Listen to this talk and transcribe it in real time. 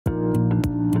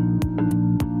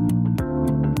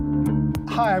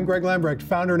Hi, I'm Greg Lambrecht,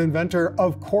 founder and inventor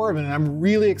of Coravin, and I'm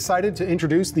really excited to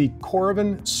introduce the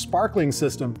Coravin sparkling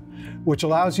system, which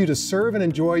allows you to serve and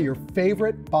enjoy your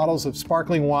favorite bottles of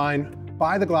sparkling wine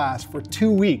by the glass for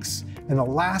 2 weeks, and the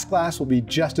last glass will be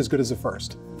just as good as the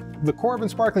first. The Coravin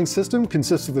sparkling system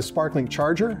consists of the sparkling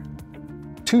charger,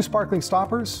 2 sparkling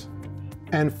stoppers,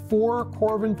 and 4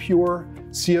 Coravin Pure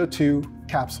CO2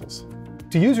 capsules.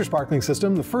 To use your sparkling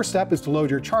system, the first step is to load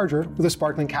your charger with a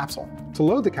sparkling capsule. To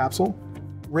load the capsule,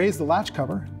 raise the latch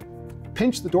cover,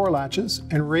 pinch the door latches,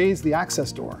 and raise the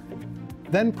access door.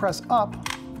 Then press up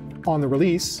on the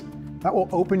release. That will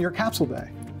open your capsule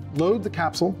bay. Load the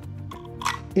capsule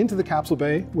into the capsule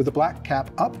bay with the black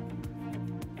cap up.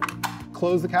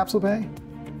 Close the capsule bay.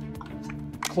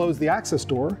 Close the access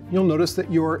door. You'll notice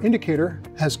that your indicator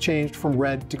has changed from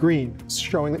red to green,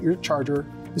 showing that your charger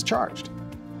is charged.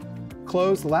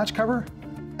 Close the latch cover,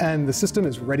 and the system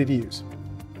is ready to use.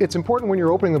 It's important when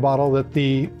you're opening the bottle that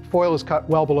the foil is cut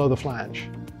well below the flange.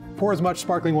 Pour as much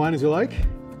sparkling wine as you like.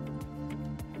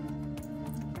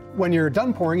 When you're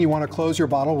done pouring, you want to close your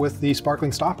bottle with the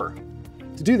sparkling stopper.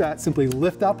 To do that, simply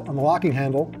lift up on the locking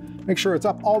handle, make sure it's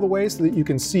up all the way so that you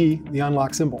can see the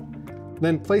unlock symbol.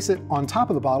 Then place it on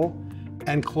top of the bottle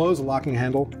and close the locking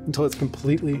handle until it's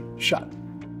completely shut.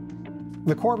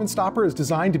 The Coravin stopper is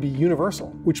designed to be universal,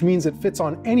 which means it fits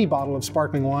on any bottle of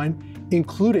sparkling wine,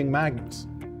 including magnums.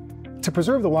 To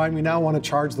preserve the wine, we now want to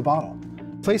charge the bottle.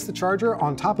 Place the charger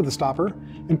on top of the stopper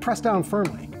and press down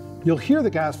firmly. You'll hear the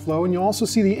gas flow, and you'll also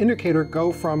see the indicator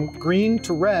go from green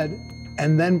to red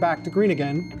and then back to green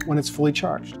again when it's fully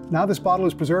charged. Now this bottle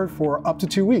is preserved for up to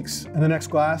 2 weeks, and the next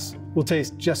glass will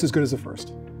taste just as good as the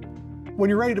first. When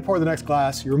you're ready to pour the next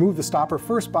glass, you remove the stopper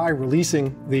first by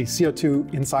releasing the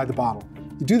CO2 inside the bottle.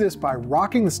 You do this by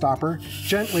rocking the stopper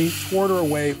gently toward or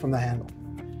away from the handle.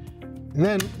 And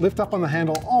then lift up on the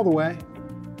handle all the way,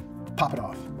 pop it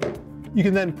off. You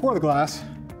can then pour the glass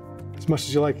as much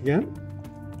as you like again.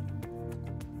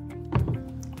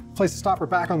 Place the stopper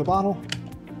back on the bottle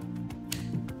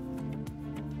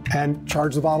and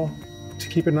charge the bottle to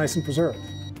keep it nice and preserved.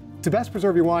 To best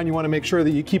preserve your wine, you want to make sure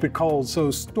that you keep it cold,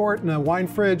 so store it in a wine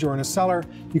fridge or in a cellar.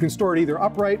 You can store it either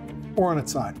upright or on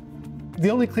its side. The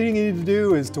only cleaning you need to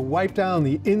do is to wipe down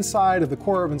the inside of the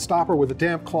Coravin stopper with a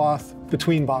damp cloth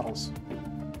between bottles.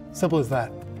 Simple as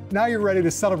that. Now you're ready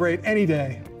to celebrate any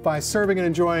day by serving and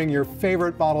enjoying your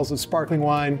favorite bottles of sparkling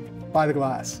wine by the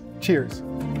glass. Cheers.